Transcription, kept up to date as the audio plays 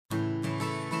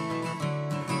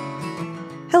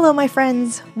Hello, my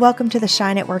friends. Welcome to the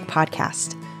Shine at Work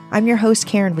podcast. I'm your host,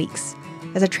 Karen Weeks.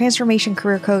 As a transformation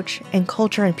career coach and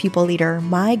culture and people leader,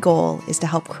 my goal is to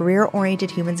help career-oriented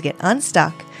humans get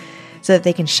unstuck so that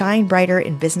they can shine brighter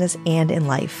in business and in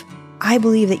life. I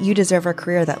believe that you deserve a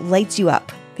career that lights you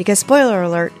up because, spoiler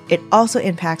alert, it also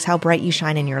impacts how bright you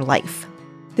shine in your life.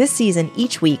 This season,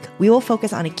 each week, we will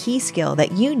focus on a key skill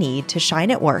that you need to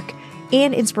shine at work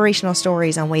and inspirational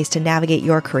stories on ways to navigate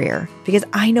your career, because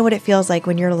I know what it feels like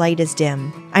when your light is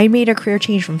dim. I made a career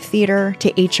change from theater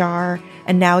to HR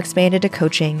and now expanded to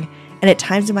coaching, and at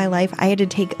times in my life, I had to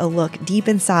take a look deep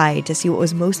inside to see what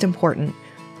was most important,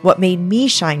 what made me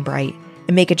shine bright,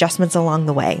 and make adjustments along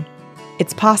the way.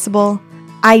 It's possible.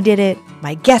 I did it,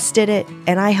 my guests did it,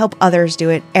 and I help others do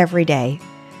it every day.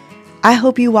 I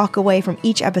hope you walk away from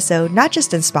each episode not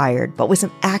just inspired, but with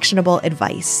some actionable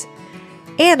advice.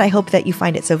 And I hope that you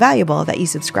find it so valuable that you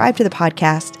subscribe to the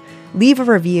podcast, leave a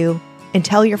review, and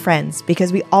tell your friends,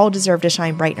 because we all deserve to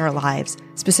shine bright in our lives,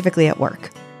 specifically at work.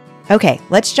 Okay,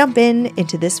 let's jump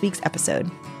into this week's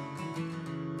episode.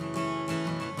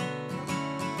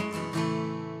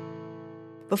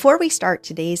 Before we start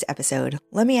today's episode,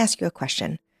 let me ask you a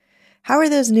question. How are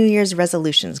those New Year's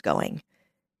resolutions going?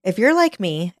 If you're like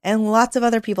me, and lots of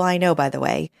other people I know, by the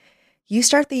way, you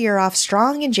start the year off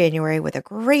strong in January with a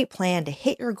great plan to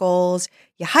hit your goals.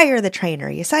 You hire the trainer,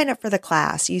 you sign up for the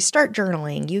class, you start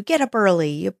journaling, you get up early,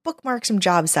 you bookmark some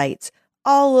job sites,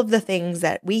 all of the things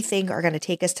that we think are going to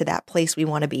take us to that place we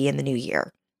want to be in the new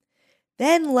year.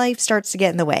 Then life starts to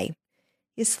get in the way.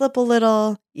 You slip a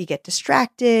little, you get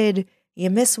distracted, you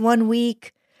miss 1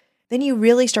 week. Then you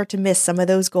really start to miss some of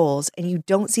those goals and you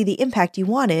don't see the impact you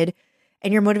wanted,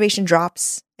 and your motivation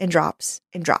drops and drops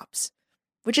and drops.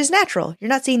 Which is natural. You're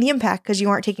not seeing the impact because you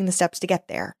aren't taking the steps to get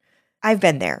there. I've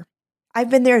been there. I've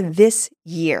been there this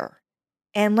year.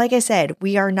 And like I said,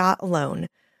 we are not alone.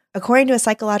 According to a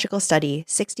psychological study,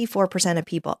 64% of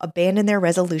people abandon their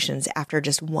resolutions after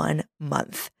just 1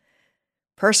 month.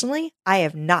 Personally, I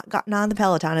have not gotten on the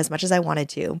Peloton as much as I wanted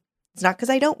to. It's not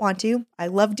because I don't want to. I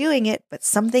love doing it, but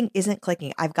something isn't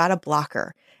clicking. I've got a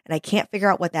blocker and I can't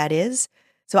figure out what that is.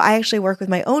 So I actually work with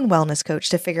my own wellness coach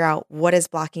to figure out what is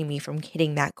blocking me from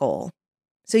hitting that goal.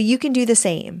 So you can do the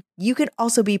same. You can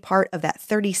also be part of that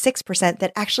 36%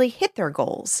 that actually hit their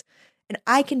goals. And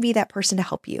I can be that person to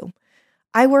help you.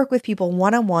 I work with people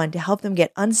one-on-one to help them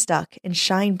get unstuck and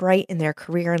shine bright in their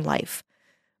career and life.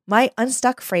 My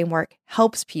Unstuck framework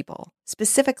helps people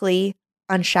specifically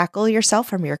unshackle yourself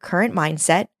from your current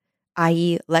mindset,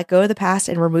 i.e., let go of the past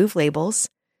and remove labels,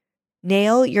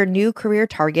 nail your new career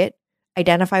target,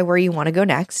 identify where you want to go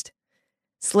next,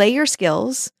 slay your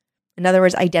skills, in other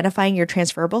words, identifying your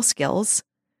transferable skills,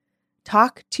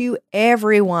 talk to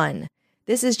everyone.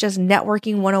 This is just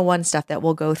networking 101 stuff that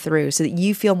we'll go through so that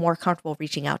you feel more comfortable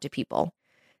reaching out to people.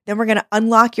 Then we're going to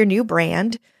unlock your new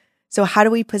brand. So how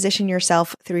do we position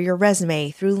yourself through your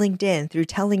resume, through LinkedIn, through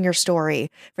telling your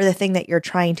story for the thing that you're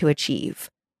trying to achieve?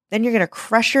 Then you're going to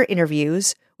crush your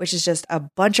interviews, which is just a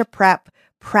bunch of prep,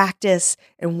 practice,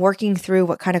 and working through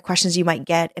what kind of questions you might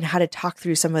get and how to talk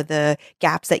through some of the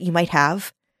gaps that you might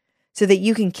have so that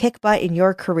you can kick butt in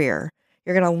your career.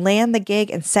 You're going to land the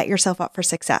gig and set yourself up for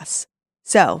success.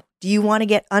 So, do you want to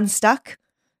get unstuck?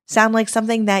 Sound like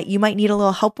something that you might need a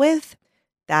little help with?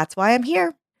 That's why I'm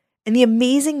here. And the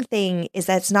amazing thing is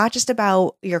that it's not just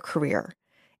about your career.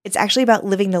 It's actually about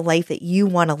living the life that you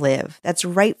want to live, that's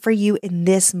right for you in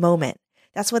this moment.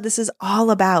 That's what this is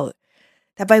all about.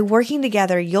 That by working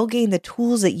together, you'll gain the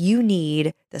tools that you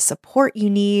need, the support you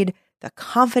need, the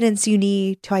confidence you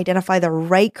need to identify the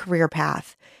right career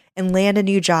path and land a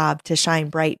new job to shine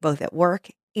bright both at work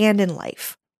and in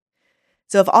life.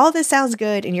 So if all this sounds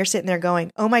good and you're sitting there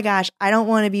going, oh my gosh, I don't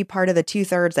want to be part of the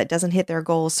 2/3 that doesn't hit their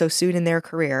goals so soon in their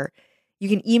career, you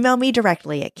can email me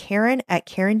directly at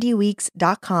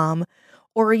karen@karendweeks.com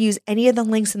or use any of the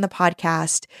links in the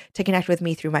podcast to connect with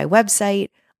me through my website,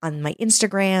 on my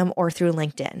Instagram, or through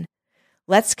LinkedIn.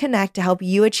 Let's connect to help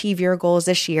you achieve your goals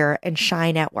this year and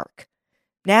shine at work.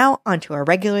 Now, onto our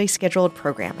regularly scheduled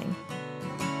programming.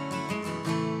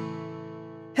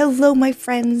 Hello, my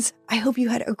friends. I hope you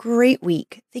had a great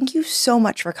week. Thank you so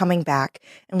much for coming back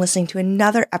and listening to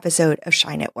another episode of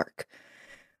Shine at Work.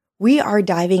 We are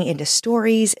diving into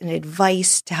stories and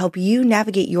advice to help you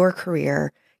navigate your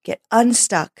career, get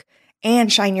unstuck,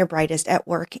 and shine your brightest at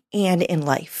work and in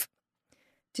life.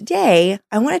 Today,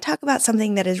 I want to talk about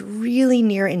something that is really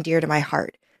near and dear to my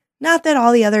heart. Not that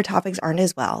all the other topics aren't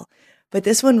as well, but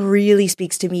this one really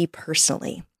speaks to me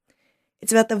personally.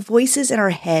 It's about the voices in our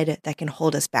head that can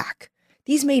hold us back.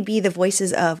 These may be the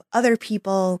voices of other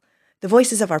people, the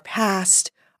voices of our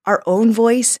past, our own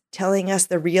voice telling us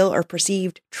the real or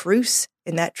perceived truths,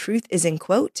 and that truth is in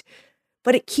quote,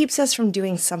 but it keeps us from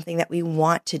doing something that we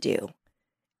want to do.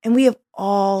 And we have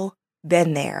all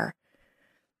been there.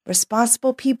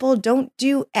 Responsible people don't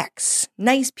do X.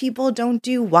 Nice people don't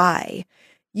do Y.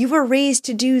 You were raised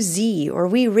to do Z, or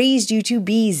we raised you to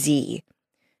be Z.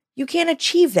 You can't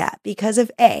achieve that because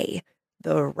of A.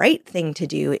 The right thing to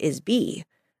do is B.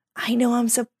 I know I'm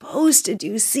supposed to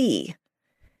do C.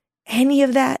 Any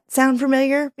of that sound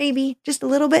familiar? Maybe just a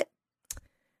little bit?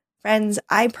 Friends,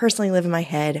 I personally live in my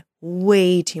head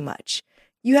way too much.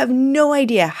 You have no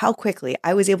idea how quickly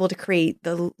I was able to create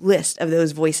the list of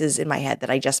those voices in my head that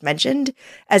I just mentioned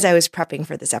as I was prepping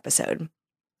for this episode.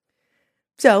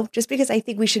 So, just because I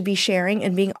think we should be sharing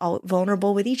and being all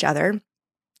vulnerable with each other,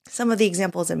 some of the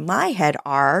examples in my head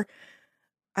are,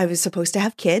 I was supposed to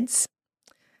have kids.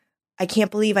 I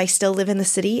can't believe I still live in the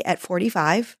city at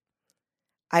 45.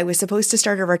 I was supposed to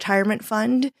start a retirement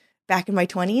fund back in my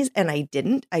 20s, and I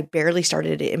didn't. I barely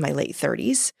started it in my late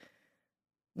 30s.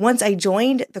 Once I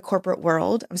joined the corporate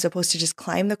world, I'm supposed to just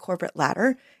climb the corporate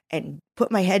ladder and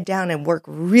put my head down and work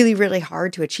really, really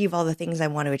hard to achieve all the things I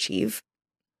want to achieve.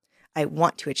 I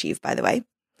want to achieve, by the way.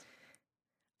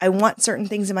 I want certain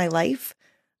things in my life,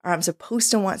 or I'm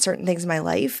supposed to want certain things in my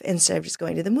life instead of just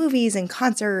going to the movies and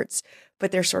concerts,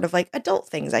 but they're sort of like adult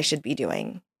things I should be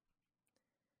doing.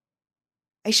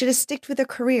 I should have sticked with a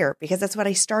career because that's what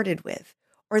I started with,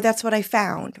 or that's what I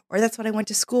found, or that's what I went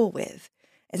to school with,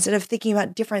 instead of thinking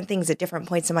about different things at different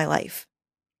points in my life.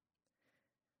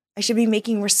 I should be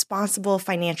making responsible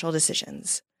financial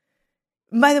decisions.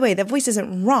 By the way, that voice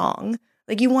isn't wrong.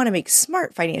 Like, you want to make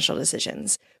smart financial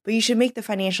decisions, but you should make the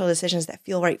financial decisions that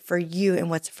feel right for you and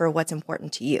what's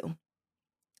important to you.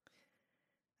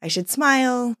 I should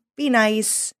smile, be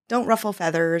nice, don't ruffle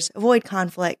feathers, avoid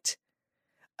conflict.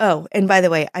 Oh, and by the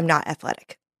way, I'm not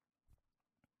athletic.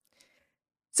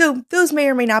 So those may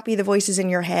or may not be the voices in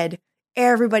your head.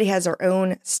 Everybody has their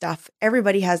own stuff.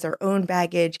 Everybody has their own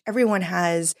baggage. Everyone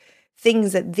has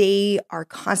things that they are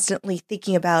constantly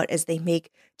thinking about as they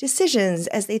make decisions,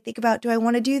 as they think about, do I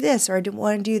want to do this or do I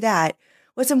want to do that?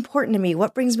 What's important to me?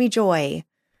 What brings me joy?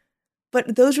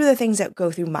 But those were the things that go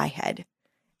through my head.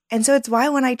 And so it's why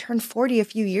when I turned 40 a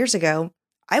few years ago,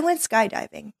 I went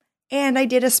skydiving and I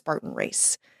did a Spartan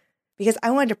race because I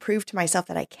wanted to prove to myself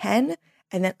that I can,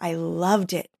 and that I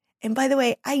loved it. And by the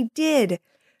way, I did.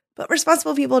 But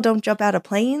responsible people don't jump out of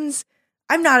planes.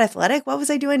 I'm not athletic. What was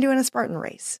I doing a Spartan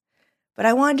race? But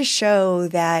I wanted to show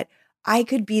that I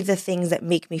could be the things that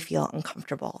make me feel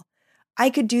uncomfortable.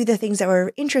 I could do the things that were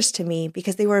of interest to me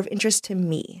because they were of interest to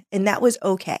me, and that was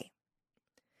okay.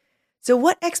 So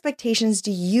what expectations do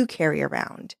you carry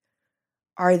around?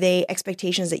 Are they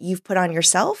expectations that you've put on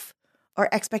yourself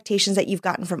or expectations that you've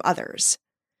gotten from others?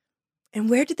 And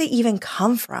where did they even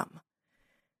come from?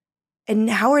 And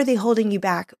how are they holding you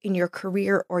back in your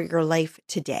career or your life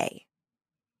today?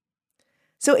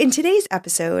 So in today's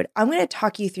episode, I'm going to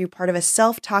talk you through part of a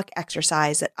self-talk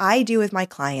exercise that I do with my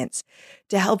clients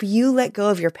to help you let go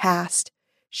of your past,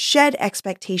 shed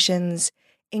expectations,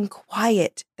 and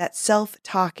quiet that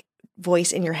self-talk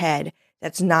voice in your head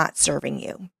that's not serving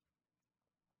you.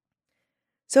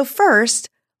 So first,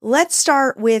 let's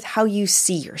start with how you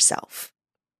see yourself.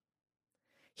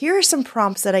 Here are some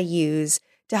prompts that I use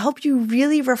to help you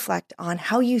really reflect on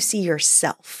how you see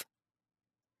yourself.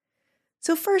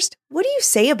 So first, what do you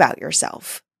say about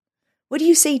yourself? What do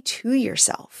you say to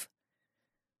yourself?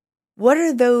 What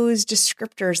are those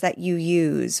descriptors that you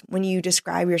use when you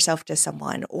describe yourself to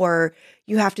someone, or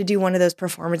you have to do one of those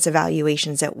performance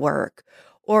evaluations at work,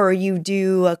 or you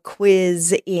do a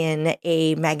quiz in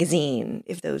a magazine,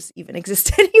 if those even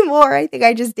exist anymore? I think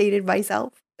I just dated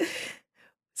myself.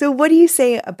 So what do you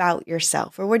say about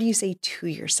yourself, or what do you say to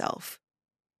yourself?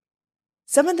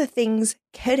 Some of the things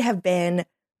could have been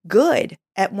good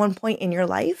at one point in your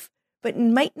life, but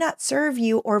might not serve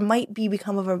you or might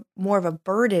become more of a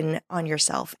burden on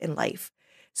yourself in life.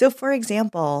 So for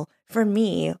example, for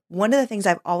me, one of the things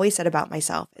I've always said about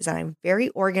myself is that I'm very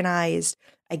organized,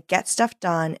 I get stuff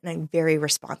done, and I'm very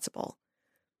responsible.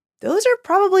 Those are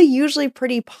probably usually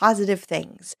pretty positive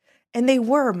things, and they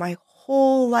were my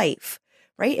whole life,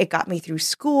 right? It got me through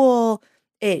school.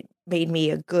 It made me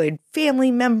a good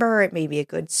family member. It made me a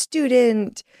good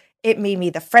student. It made me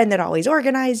the friend that always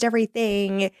organized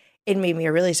everything. It made me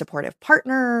a really supportive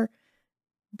partner.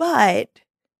 But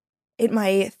in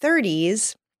my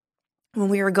 30s, when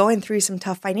we were going through some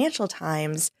tough financial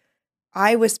times,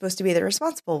 I was supposed to be the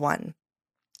responsible one.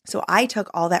 So I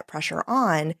took all that pressure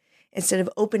on instead of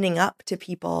opening up to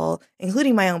people,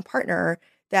 including my own partner,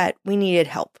 that we needed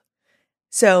help.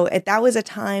 So that was a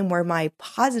time where my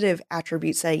positive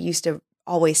attributes that I used to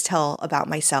always tell about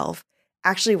myself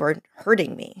actually were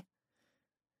hurting me.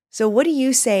 So what do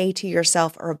you say to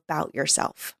yourself or about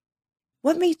yourself?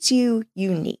 What makes you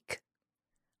unique?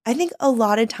 I think a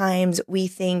lot of times we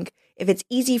think if it's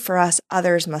easy for us,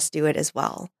 others must do it as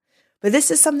well. But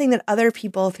this is something that other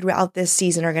people throughout this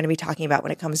season are going to be talking about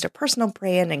when it comes to personal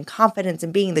brand and confidence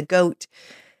and being the GOAT.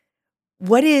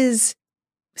 What is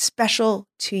special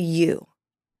to you?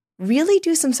 Really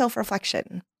do some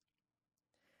self-reflection.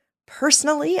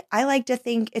 Personally, I like to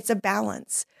think it's a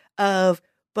balance of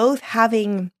both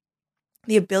having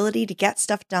the ability to get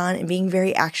stuff done and being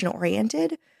very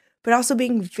action-oriented, but also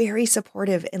being very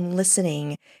supportive and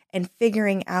listening and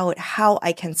figuring out how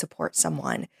I can support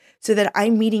someone so that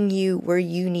I'm meeting you where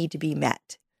you need to be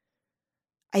met.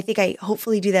 I think I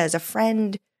hopefully do that as a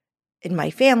friend, in my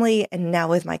family, and now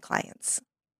with my clients.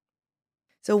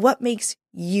 So what makes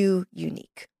you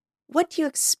unique? What do you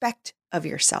expect of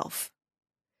yourself?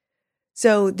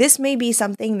 So this may be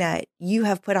something that you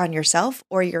have put on yourself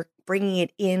or you're bringing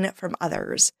it in from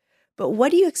others. But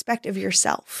what do you expect of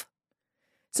yourself?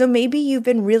 So maybe you've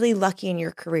been really lucky in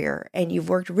your career and you've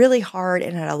worked really hard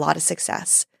and had a lot of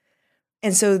success.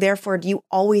 And so therefore, do you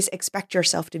always expect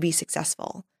yourself to be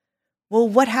successful? Well,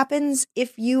 what happens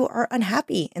if you are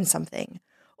unhappy in something?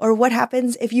 Or what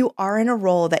happens if you are in a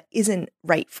role that isn't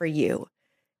right for you?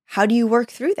 How do you work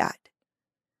through that?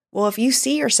 Well, if you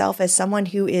see yourself as someone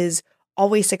who is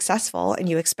always successful and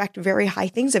you expect very high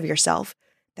things of yourself,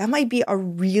 that might be a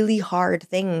really hard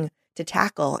thing to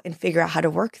tackle and figure out how to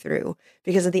work through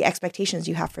because of the expectations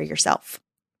you have for yourself.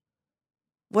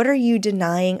 What are you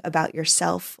denying about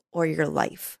yourself or your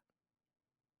life?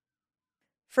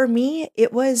 For me,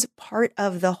 it was part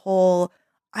of the whole,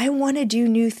 I want to do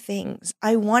new things.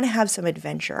 I want to have some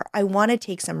adventure. I want to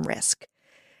take some risk.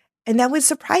 And that was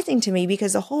surprising to me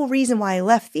because the whole reason why I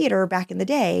left theater back in the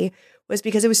day was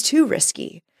because it was too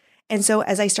risky. And so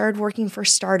as I started working for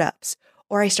startups,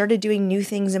 or I started doing new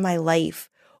things in my life,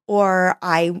 or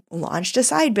I launched a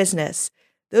side business,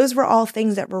 those were all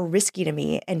things that were risky to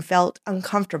me and felt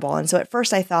uncomfortable. And so at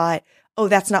first I thought, oh,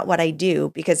 that's not what I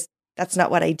do because that's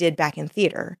not what I did back in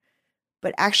theater.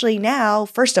 But actually now,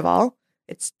 first of all,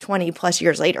 it's 20 plus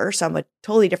years later, so I'm a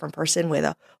totally different person with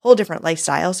a whole different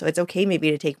lifestyle. So it's okay maybe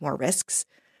to take more risks.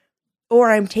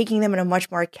 Or I'm taking them in a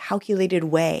much more calculated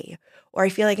way. Or I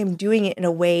feel like I'm doing it in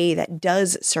a way that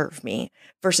does serve me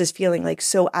versus feeling like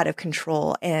so out of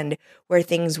control and where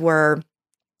things were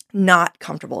not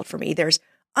comfortable for me. There's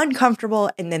uncomfortable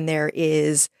and then there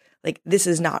is like, this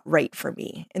is not right for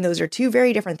me. And those are two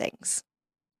very different things.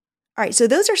 All right, so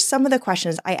those are some of the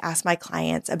questions I ask my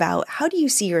clients about how do you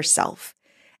see yourself?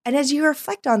 And as you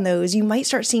reflect on those, you might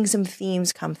start seeing some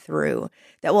themes come through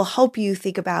that will help you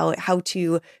think about how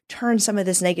to turn some of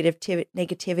this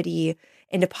negativity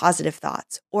into positive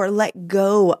thoughts or let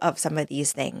go of some of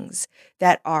these things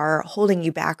that are holding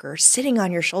you back or sitting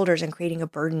on your shoulders and creating a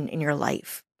burden in your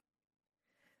life.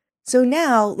 So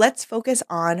now let's focus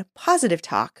on positive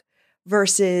talk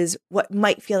versus what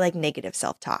might feel like negative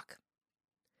self-talk.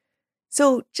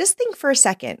 So just think for a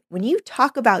second, when you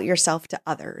talk about yourself to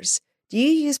others, do you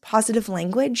use positive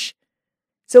language?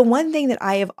 So one thing that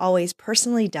I have always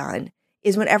personally done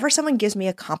is whenever someone gives me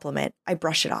a compliment, I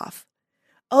brush it off.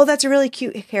 Oh, that's a really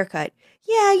cute haircut.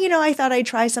 Yeah, I thought I'd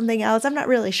try something else. I'm not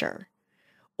really sure.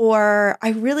 Or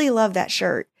I really love that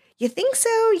shirt. You think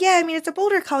so? Yeah, it's a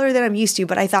bolder color than I'm used to,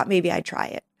 but I thought maybe I'd try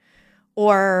it.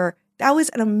 Or that was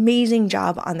an amazing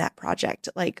job on that project.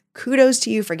 Like, kudos to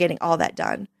you for getting all that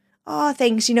done. Oh,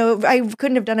 thanks. I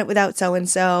couldn't have done it without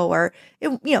so-and-so, or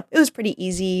it was pretty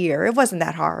easy, or it wasn't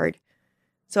that hard.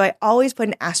 So I always put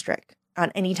an asterisk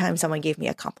on any time someone gave me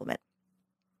a compliment.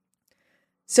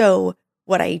 So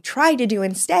what I try to do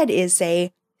instead is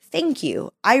say, thank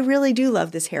you. I really do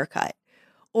love this haircut.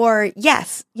 Or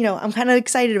yes, I'm kind of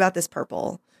excited about this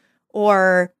purple.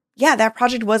 Or yeah, that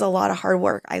project was a lot of hard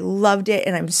work. I loved it.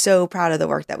 And I'm so proud of the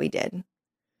work that we did.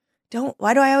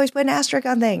 Why do I always put an asterisk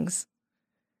on things?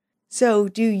 So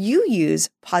do you use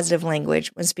positive language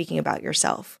when speaking about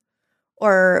yourself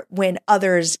or when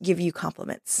others give you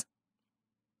compliments?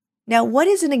 Now, what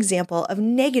is an example of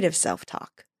negative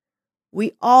self-talk?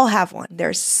 We all have one.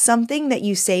 There's something that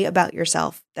you say about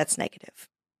yourself that's negative.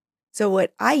 So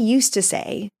what I used to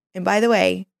say, and by the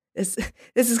way, this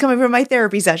is coming from my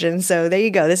therapy session, so there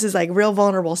you go. This is like real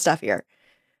vulnerable stuff here.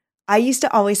 I used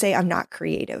to always say I'm not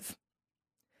creative.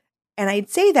 And I'd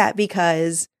say that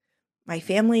because my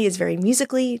family is very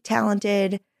musically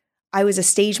talented. I was a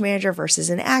stage manager versus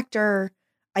an actor.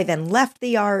 I then left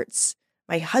the arts.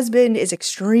 My husband is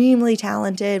extremely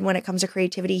talented when it comes to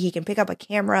creativity. He can pick up a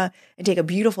camera and take a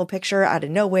beautiful picture out of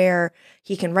nowhere.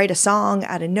 He can write a song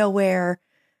out of nowhere.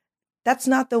 That's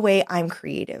not the way I'm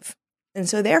creative. And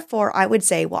so therefore I would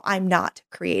say, well, I'm not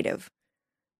creative.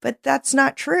 But that's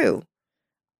not true.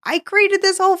 I created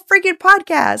this whole freaking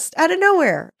podcast out of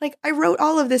nowhere. Like I wrote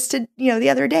all of this to, the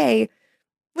other day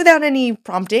without any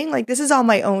prompting. Like this is all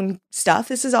my own stuff.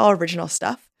 This is all original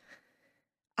stuff.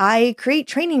 I create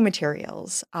training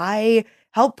materials. I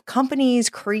help companies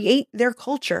create their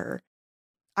culture.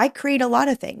 I create a lot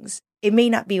of things. It may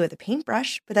not be with a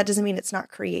paintbrush, but that doesn't mean it's not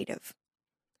creative.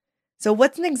 So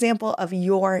what's an example of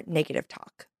your negative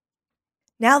talk?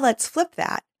 Now let's flip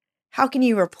that. How can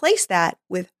you replace that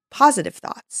with positive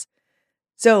thoughts?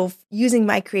 So using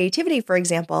my creativity, for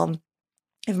example,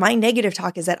 if my negative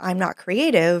talk is that I'm not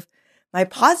creative, my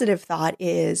positive thought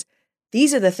is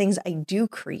these are the things I do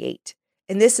create.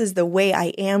 And this is the way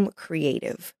I am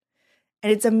creative.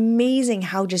 And it's amazing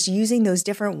how just using those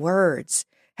different words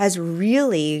has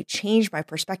really changed my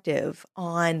perspective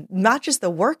on not just the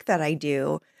work that I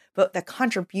do, but the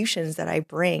contributions that I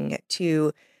bring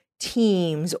to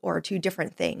teams or to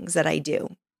different things that I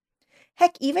do.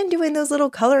 Heck, even doing those little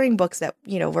coloring books that,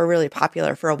 were really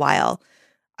popular for a while.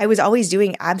 I was always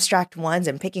doing abstract ones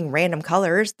and picking random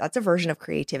colors. That's a version of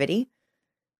creativity.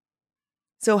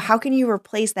 So how can you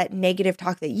replace that negative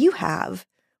talk that you have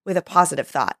with a positive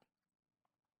thought?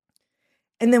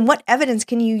 And then what evidence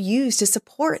can you use to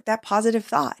support that positive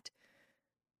thought?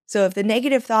 So if the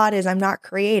negative thought is I'm not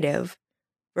creative,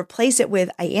 replace it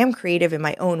with I am creative in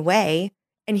my own way.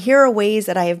 And here are ways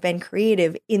that I have been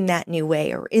creative in that new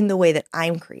way or in the way that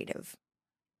I'm creative.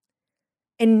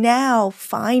 And now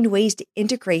find ways to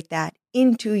integrate that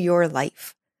into your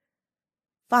life.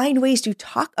 Find ways to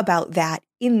talk about that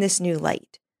in this new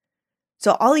light.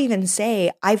 So I'll even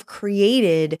say I've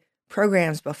created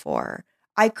programs before.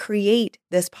 I create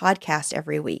this podcast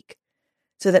every week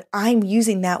so that I'm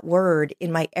using that word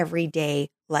in my everyday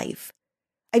life.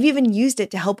 I've even used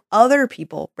it to help other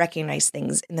people recognize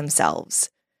things in themselves.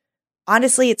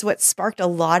 Honestly, it's what sparked a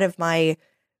lot of my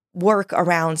work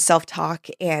around self-talk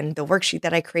and the worksheet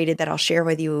that I created that I'll share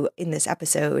with you in this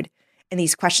episode and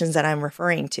these questions that I'm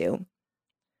referring to.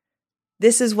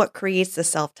 This is what creates the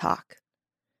self-talk,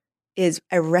 is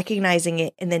recognizing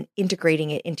it and then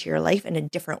integrating it into your life in a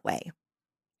different way.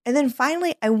 And then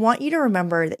finally, I want you to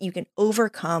remember that you can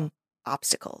overcome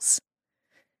obstacles.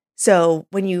 So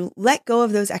when you let go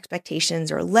of those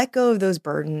expectations or let go of those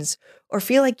burdens or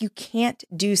feel like you can't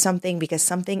do something because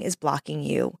something is blocking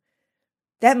you,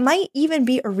 that might even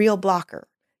be a real blocker.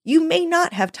 You may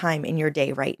not have time in your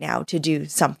day right now to do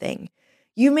something.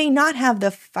 You may not have the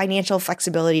financial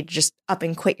flexibility to just up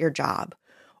and quit your job.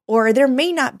 Or there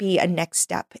may not be a next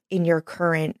step in your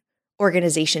current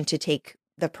organization to take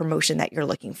the promotion that you're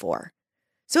looking for.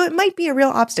 So it might be a real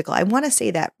obstacle. I want to say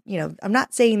that, I'm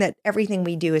not saying that everything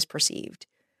we do is perceived,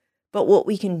 but what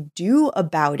we can do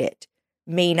about it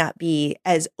may not be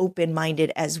as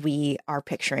open-minded as we are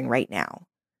picturing right now.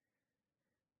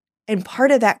 And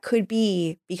part of that could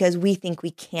be because we think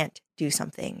we can't do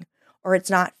something, or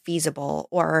it's not feasible,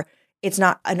 or it's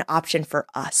not an option for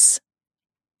us.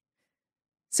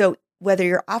 So whether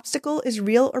your obstacle is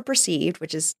real or perceived,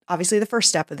 which is obviously the first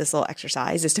step of this little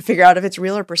exercise, is to figure out if it's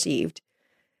real or perceived.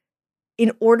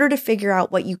 In order to figure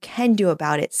out what you can do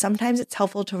about it, sometimes it's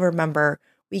helpful to remember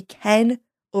we can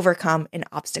overcome an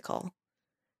obstacle.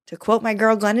 To quote my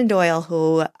girl Glennon Doyle,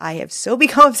 who I have so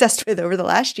become obsessed with over the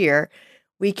last year,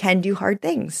 we can do hard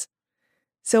things.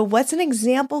 So what's an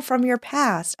example from your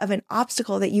past of an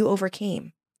obstacle that you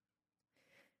overcame?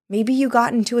 Maybe you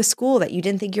got into a school that you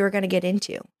didn't think you were going to get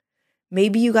into.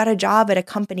 Maybe you got a job at a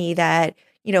company that,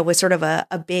 was sort of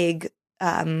a big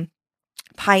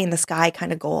pie in the sky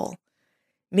kind of goal.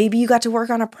 Maybe you got to work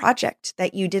on a project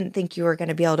that you didn't think you were going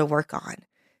to be able to work on.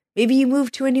 Maybe you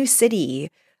moved to a new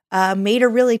city, made a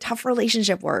really tough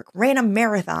relationship work, ran a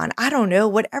marathon. I don't know,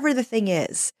 whatever the thing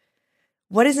is.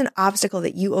 What is an obstacle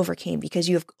that you overcame because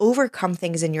you have overcome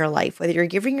things in your life? Whether you're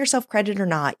giving yourself credit or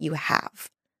not, you have.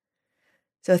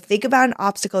 So think about an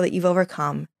obstacle that you've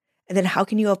overcome, and then how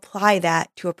can you apply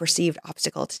that to a perceived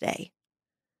obstacle today?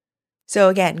 So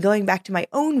again, going back to my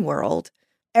own world,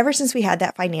 ever since we had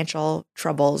that financial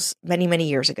troubles many, many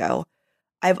years ago,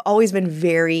 I've always been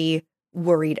very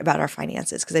worried about our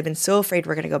finances because I've been so afraid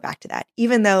we're going to go back to that.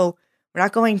 Even though we're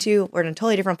not going to, we're in a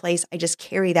totally different place, I just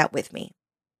carry that with me.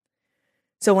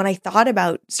 So when I thought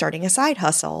about starting a side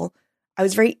hustle, I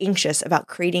was very anxious about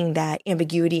creating that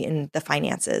ambiguity in the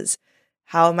finances.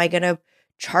 How am I going to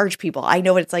charge people? I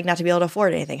know what it's like not to be able to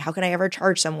afford anything. How can I ever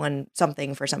charge someone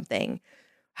something for something?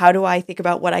 How do I think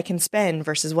about what I can spend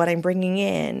versus what I'm bringing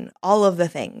in? All of the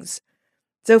things.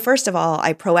 So first of all,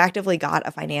 I proactively got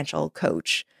a financial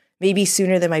coach, maybe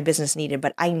sooner than my business needed,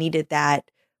 but I needed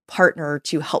that partner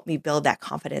to help me build that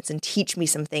confidence and teach me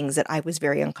some things that I was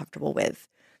very uncomfortable with.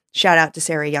 Shout out to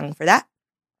Sarah Young for that.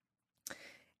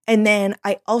 And then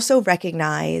I also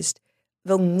recognized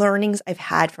the learnings I've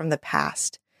had from the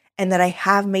past and that I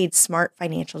have made smart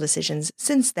financial decisions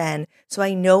since then. So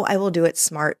I know I will do it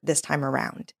smart this time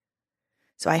around.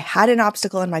 So I had an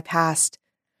obstacle in my past.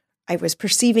 I was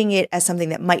perceiving it as something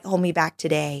that might hold me back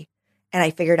today, and I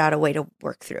figured out a way to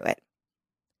work through it.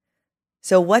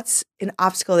 So what's an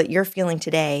obstacle that you're feeling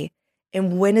today,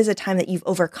 and when is a time that you've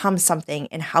overcome something,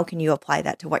 and how can you apply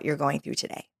that to what you're going through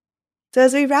today? So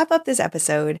as we wrap up this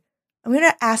episode, I'm going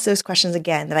to ask those questions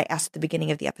again that I asked at the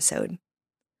beginning of the episode.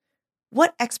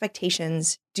 What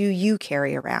expectations do you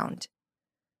carry around?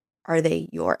 Are they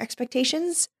your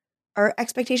expectations or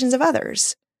expectations of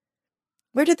others?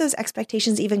 Where did those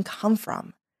expectations even come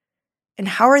from? And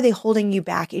how are they holding you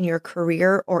back in your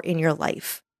career or in your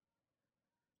life?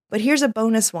 But here's a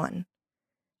bonus one.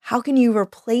 How can you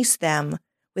replace them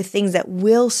with things that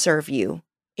will serve you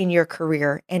in your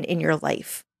career and in your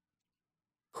life?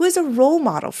 Who is a role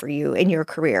model for you in your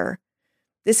career?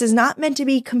 This is not meant to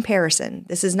be comparison.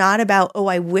 This is not about, oh,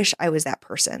 I wish I was that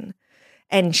person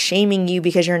and shaming you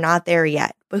because you're not there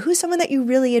yet. But who's someone that you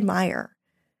really admire?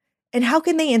 And how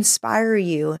can they inspire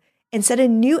you and set a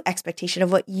new expectation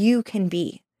of what you can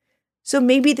be? So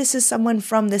maybe this is someone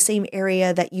from the same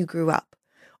area that you grew up.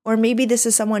 Or maybe this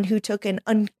is someone who took an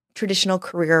untraditional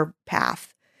career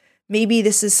path. Maybe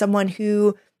this is someone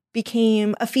who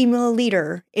became a female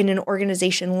leader in an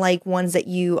organization like ones that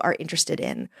you are interested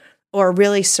in, or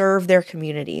really serve their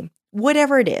community,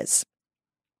 whatever it is.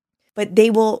 But they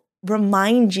will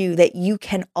remind you that you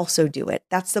can also do it.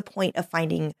 That's the point of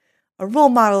finding a role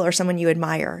model or someone you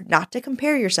admire, not to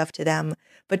compare yourself to them,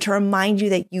 but to remind you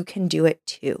that you can do it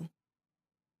too.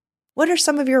 What are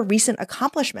some of your recent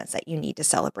accomplishments that you need to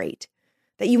celebrate,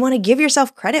 that you want to give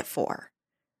yourself credit for?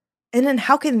 And then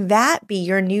how can that be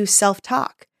your new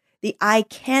self-talk? The I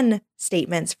can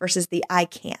statements versus the I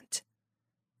can't.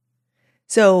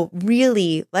 So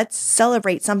really, let's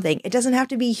celebrate something. It doesn't have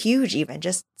to be huge even,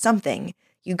 just something.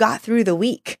 You got through the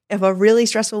week of a really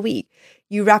stressful week.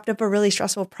 You wrapped up a really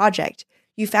stressful project.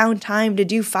 You found time to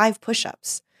do 5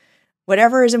 push-ups.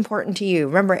 Whatever is important to you.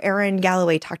 Remember, Erin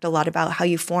Galloway talked a lot about how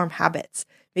you form habits.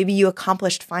 Maybe you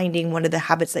accomplished finding one of the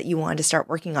habits that you wanted to start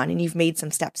working on and you've made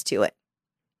some steps to it.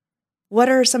 What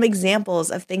are some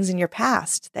examples of things in your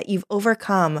past that you've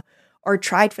overcome or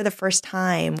tried for the first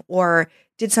time or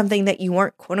did something that you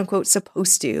weren't quote unquote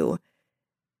supposed to?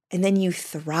 And then you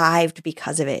thrived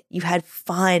because of it. You had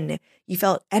fun. You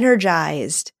felt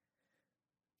energized.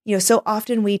 So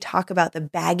often we talk about the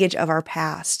baggage of our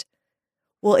past.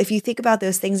 Well, if you think about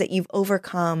those things that you've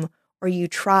overcome or you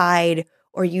tried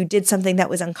or you did something that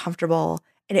was uncomfortable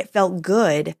and it felt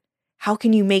good, how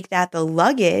can you make that the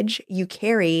luggage you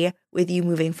carry with you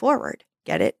moving forward?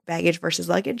 Get it? Baggage versus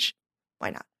luggage?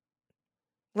 Why not?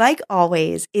 Like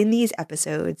always in these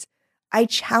episodes, I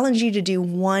challenge you to do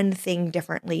one thing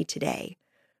differently today.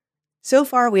 So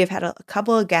far, we have had a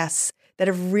couple of guests that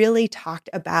have really talked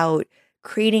about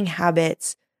creating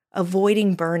habits,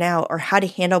 avoiding burnout or how to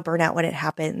handle burnout when it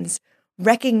happens,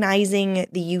 recognizing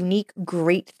the unique,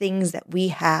 great things that we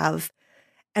have.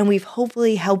 And we've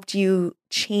hopefully helped you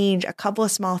change a couple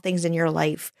of small things in your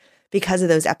life because of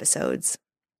those episodes.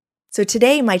 So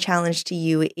today, my challenge to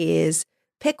you is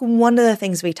pick one of the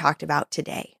things we talked about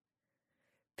today.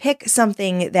 Pick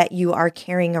something that you are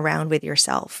carrying around with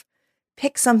yourself.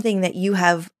 Pick something that you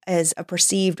have as a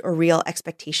perceived or real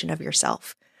expectation of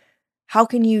yourself. How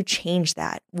can you change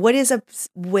that? What is a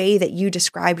way that you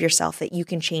describe yourself that you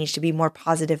can change to be more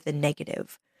positive than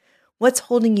negative? What's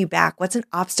holding you back? What's an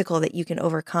obstacle that you can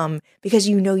overcome because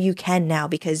you know you can now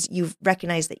because you've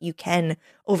recognized that you can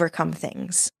overcome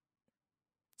things?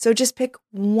 So just pick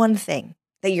one thing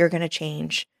that you're going to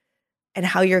change and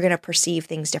how you're going to perceive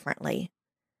things differently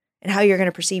and how you're going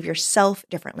to perceive yourself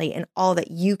differently and all that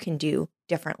you can do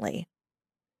differently.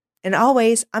 And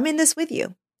always, I'm in this with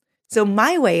you. So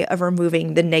my way of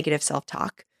removing the negative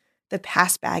self-talk, the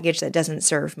past baggage that doesn't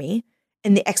serve me,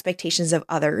 and the expectations of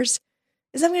others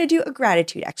is I'm going to do a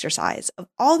gratitude exercise of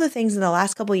all the things in the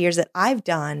last couple of years that I've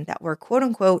done that were quote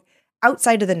unquote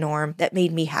outside of the norm that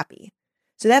made me happy.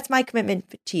 So that's my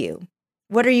commitment to you.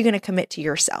 What are you going to commit to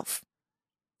yourself?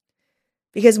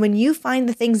 Because when you find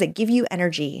the things that give you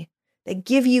energy, that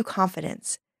give you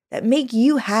confidence, that make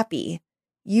you happy,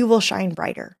 you will shine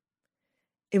brighter.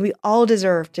 And we all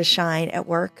deserve to shine at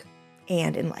work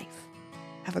and in life.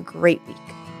 Have a great week.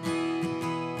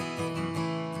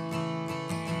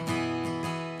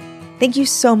 Thank you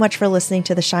so much for listening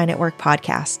to the Shine at Work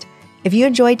podcast. If you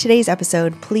enjoyed today's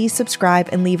episode, please subscribe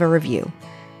and leave a review.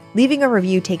 Leaving a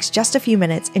review takes just a few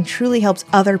minutes and truly helps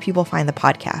other people find the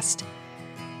podcast.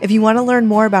 If you want to learn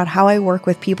more about how I work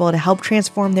with people to help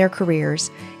transform their careers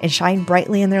and shine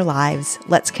brightly in their lives,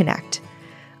 let's connect.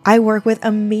 I work with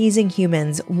amazing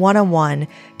humans one-on-one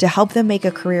to help them make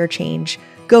a career change,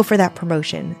 go for that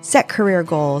promotion, set career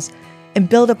goals, and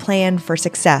build a plan for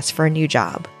success for a new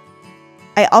job.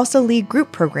 I also lead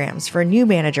group programs for new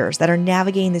managers that are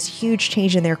navigating this huge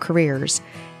change in their careers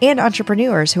and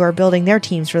entrepreneurs who are building their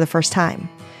teams for the first time.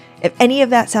 If any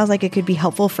of that sounds like it could be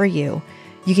helpful for you,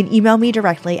 you can email me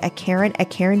directly at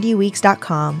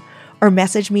Karen@KarenDweeks.com or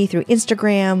message me through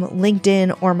Instagram,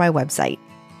 LinkedIn, or my website.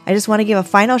 I just want to give a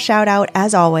final shout out,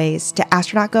 as always, to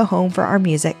Astronaut Go Home for our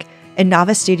music and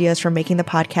Novice Studios for making the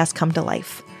podcast come to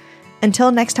life.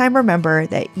 Until next time, remember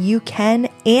that you can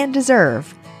and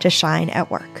deserve to shine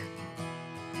at work.